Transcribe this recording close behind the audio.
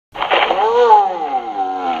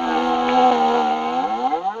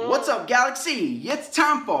Galaxy? It's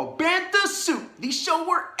time for Bantha Soup, the show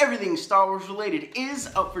where everything Star Wars related is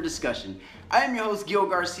up for discussion. I am your host, Gil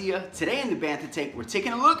Garcia. Today in the Bantha Take, we're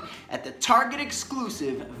taking a look at the Target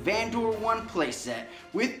exclusive VANDOR 1 playset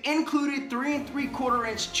with included 3 3/4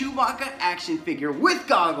 inch Chewbacca action figure with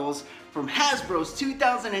goggles from Hasbro's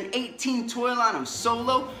 2018 toy line of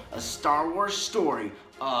Solo, A Star Wars Story.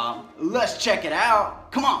 Let's check it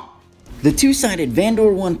out. Come on. The two-sided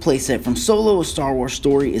VANDOR 1 playset from Solo, A Star Wars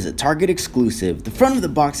Story is a Target exclusive. The front of the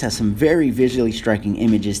box has some very visually striking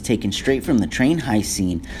images taken straight from the train heist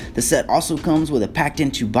scene. The set also comes with a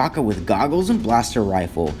packed-in Chewbacca with goggles and blaster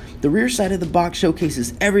rifle. The rear side of the box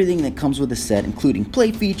showcases everything that comes with the set, including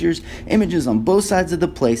play features, images on both sides of the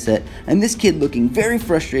playset, and this kid looking very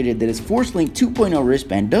frustrated that his Force Link 2.0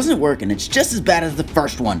 wristband doesn't work and it's just as bad as the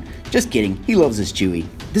first one. Just kidding, he loves his Chewie.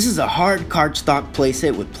 This is a hard cardstock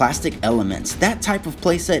playset with plastic elements. That type of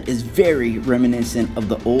playset is very reminiscent of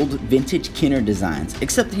the old vintage Kenner designs,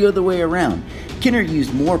 except the other way around. Kenner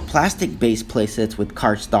used more plastic-based playsets with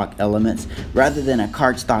cardstock elements rather than a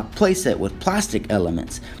cardstock playset with plastic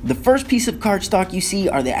elements. The first piece of cardstock you see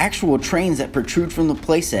are the actual trains that protrude from the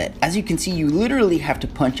playset. As you can see, you literally have to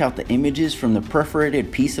punch out the images from the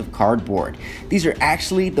perforated piece of cardboard. These are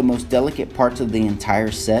actually the most delicate parts of the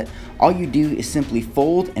entire set. All you do is simply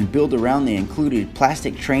fold and build around the included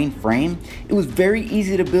plastic train frame. It was very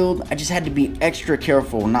easy to build, I just had to be extra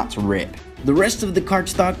careful not to rip. The rest of the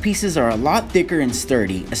cardstock pieces are a lot thicker and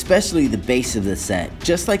sturdy, especially the base of the set.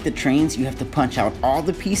 Just like the trains, you have to punch out all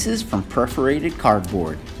the pieces from perforated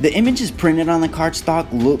cardboard. The images printed on the cardstock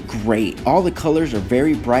look great. All the colors are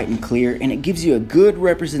very bright and clear, and it gives you a good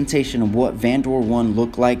representation of what VANDOR 1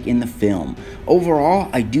 looked like in the film. Overall,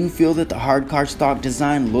 I do feel that the hard cardstock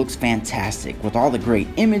design looks fantastic, with all the great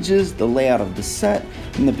images, the layout of the set,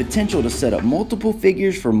 and the potential to set up multiple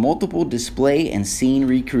figures for multiple display and scene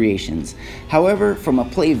recreations. However, from a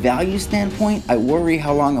play value standpoint, I worry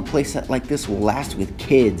how long a playset like this will last with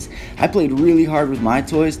kids. I played really hard with my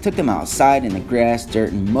toys, took them outside in the grass,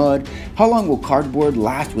 dirt, and mud. How long will cardboard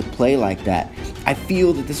last with play like that? I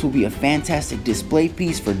feel that this will be a fantastic display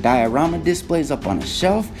piece for diorama displays up on a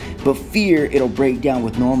shelf, but fear it'll break down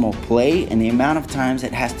with normal play and the amount of times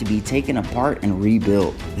it has to be taken apart and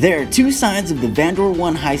rebuilt. There are two sides of the VANDOR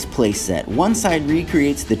 1 heist playset. One side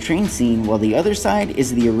recreates the train scene while the other side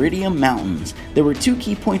is the Iridium Mountains. There were two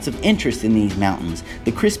key points of interest in these mountains: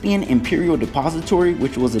 the Crispian Imperial Depository,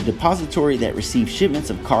 which was a depository that received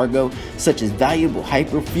shipments of cargo such as valuable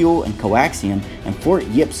hyperfuel and coaxium, and Fort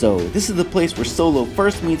Yipso. This is the place where Solo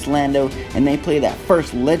first meets Lando and they play that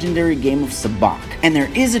first legendary game of Sabacc. And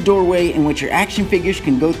there is a doorway in which your action figures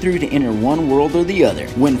can go through to enter one world or the other.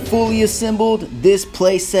 When fully assembled, this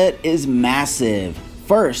playset is massive.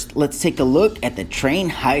 First, let's take a look at the train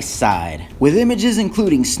heist side. With images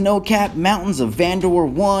including snow-capped mountains of VANDOR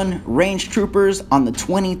 1, range troopers on the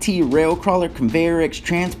 20T Railcrawler Conveyor X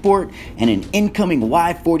transport, and an incoming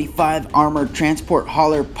Y-45 armored transport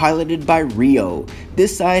hauler piloted by Rio.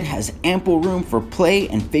 This side has ample room for play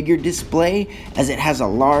and figure display as it has a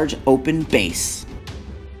large open base.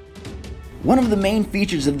 One of the main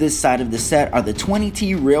features of this side of the set are the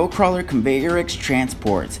 20T Railcrawler Conveyor X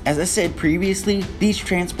transports. As I said previously, these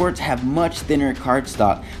transports have much thinner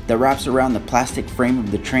cardstock that wraps around the plastic frame of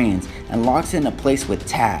the trains and locks into place with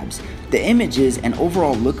tabs. The images and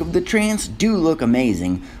overall look of the trains do look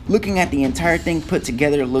amazing. Looking at the entire thing put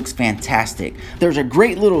together looks fantastic. There's a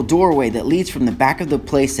great little doorway that leads from the back of the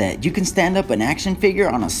playset. You can stand up an action figure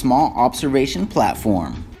on a small observation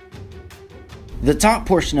platform. The top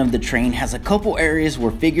portion of the train has a couple areas where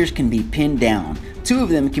figures can be pinned down. Two of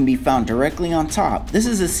them can be found directly on top. This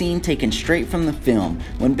is a scene taken straight from the film.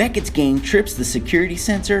 When Beckett's gang trips the security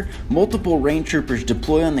sensor, multiple rain troopers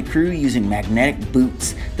deploy on the crew using magnetic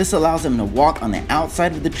boots. This allows them to walk on the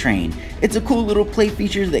outside of the train. It's a cool little play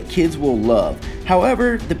feature that kids will love.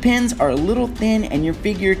 However, the pins are a little thin and your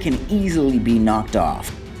figure can easily be knocked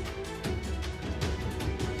off.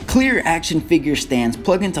 Clear action figure stands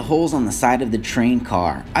plug into holes on the side of the train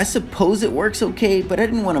car. I suppose it works okay, but I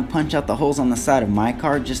didn't want to punch out the holes on the side of my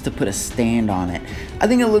car just to put a stand on it. I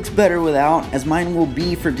think it looks better without, as mine will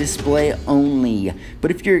be for display only.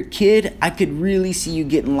 But if you're a kid, I could really see you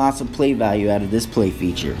getting lots of play value out of this play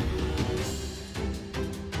feature.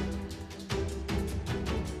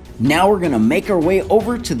 Now we're gonna make our way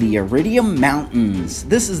over to the Iridium Mountains.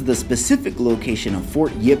 This is the specific location of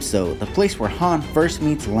Fort Yipso, the place where Han first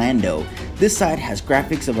meets Lando. This side has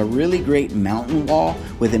graphics of a really great mountain wall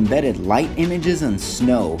with embedded light images and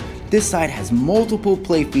snow. This side has multiple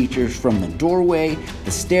play features from the doorway,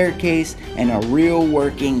 the staircase, and a real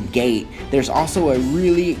working gate. There's also a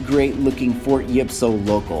really great looking Fort Yipso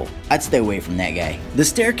local. I'd stay away from that guy. The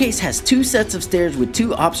staircase has 2 sets of stairs with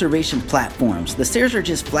 2 observation platforms. The stairs are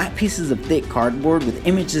just flat pieces of thick cardboard with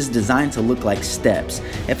images designed to look like steps.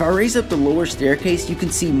 If I raise up the lower staircase, you can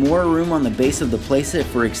see more room on the base of the playset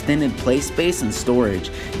for extended play space and storage.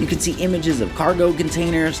 You can see images of cargo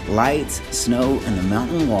containers, lights, snow, and the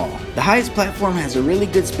mountain wall. The highest platform has a really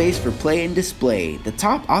good space for play and display. The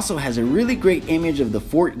top also has a really great image of the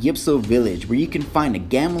Fort Yipso village where you can find a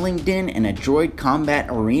gambling den and a droid combat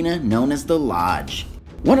arena known as the Lodge.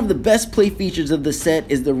 One of the best play features of the set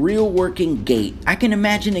is the real working gate. I can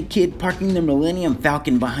imagine a kid parking their Millennium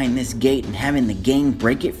Falcon behind this gate and having the gang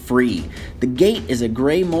break it free. The gate is a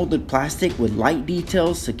gray molded plastic with light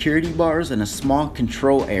details, security bars, and a small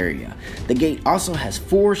control area. The gate also has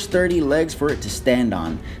 4 sturdy legs for it to stand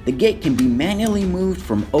on. The gate can be manually moved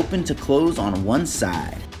from open to close on one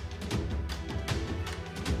side.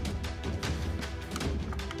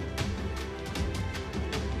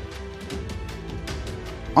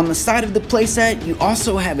 On the side of the playset, you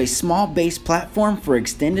also have a small base platform for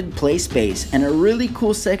extended play space and a really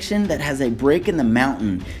cool section that has a break in the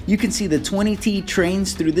mountain. You can see the 20T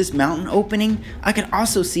trains through this mountain opening. I can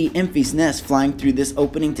also see Emphy's nest flying through this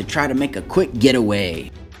opening to try to make a quick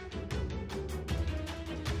getaway.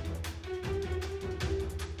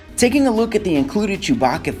 Taking a look at the included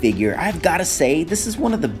Chewbacca figure, I've gotta say this is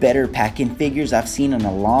one of the better pack-in figures I've seen in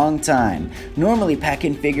a long time. Normally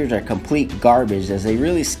pack-in figures are complete garbage as they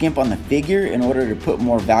really skimp on the figure in order to put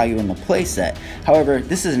more value in the playset. However,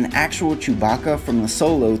 this is an actual Chewbacca from the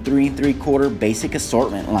Solo 3 3/4 basic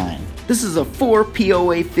assortment line. This is a 4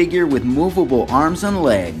 POA figure with movable arms and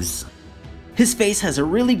legs. His face has a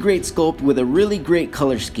really great sculpt with a really great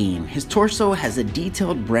color scheme. His torso has a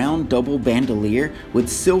detailed brown double bandolier with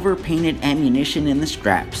silver painted ammunition in the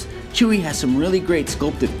straps. Chewie has some really great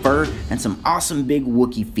sculpted fur and some awesome big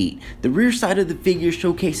Wookiee feet. The rear side of the figure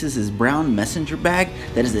showcases his brown messenger bag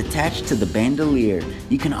that is attached to the bandolier.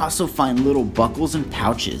 You can also find little buckles and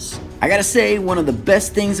pouches. I gotta say, one of the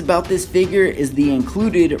best things about this figure is the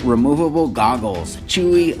included removable goggles.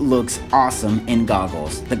 Chewie looks awesome in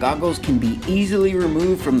goggles. The goggles can be easily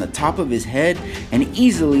removed from the top of his head and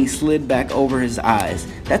easily slid back over his eyes.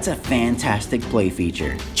 That's a fantastic play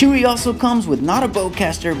feature. Chewie also comes with not a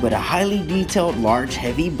bowcaster but a highly detailed large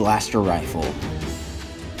heavy blaster rifle.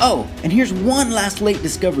 Oh, and here's one last late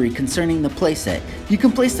discovery concerning the playset. You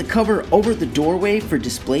can place the cover over the doorway for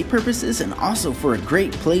display purposes and also for a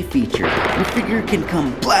great play feature. Your figure can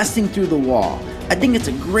come blasting through the wall. I think it's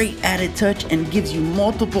a great added touch and gives you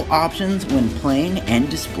multiple options when playing and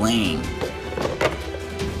displaying.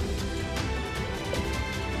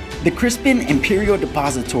 The Crispin Imperial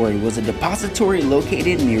Depository was a depository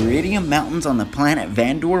located in the Iridium Mountains on the planet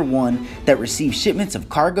VANDOR 1 that received shipments of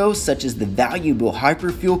cargo such as the valuable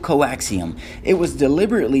hyperfuel coaxium. It was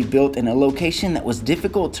deliberately built in a location that was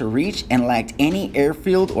difficult to reach and lacked any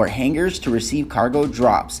airfield or hangars to receive cargo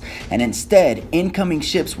drops, and instead, incoming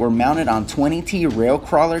ships were mounted on 20T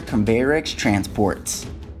Railcrawler Conveyor X transports.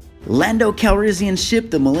 Lando Calrissian's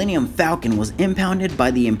ship, the Millennium Falcon, was impounded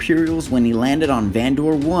by the Imperials when he landed on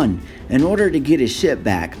VANDOR 1. In order to get his ship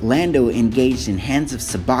back, Lando engaged in Hands of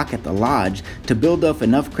Sabacc at the Lodge to build up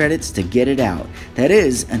enough credits to get it out. That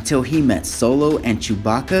is, until he met Solo and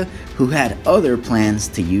Chewbacca, who had other plans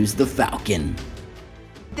to use the Falcon.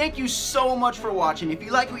 Thank you so much for watching. If you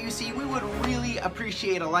like what you see, we would really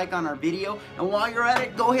appreciate a like on our video. And while you're at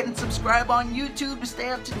it, go ahead and subscribe on YouTube to stay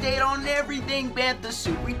up to date on everything Bantha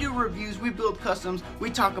Soup. We do reviews, we build customs, we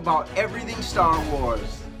talk about everything Star Wars.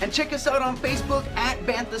 And check us out on Facebook at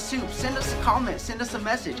Bantha Soup. Send us a comment, send us a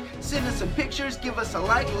message, send us some pictures, give us a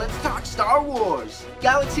like, let's talk Star Wars.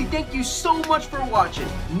 Galaxy, thank you so much for watching.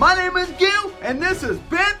 My name is Gil, and this is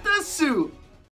Bantha.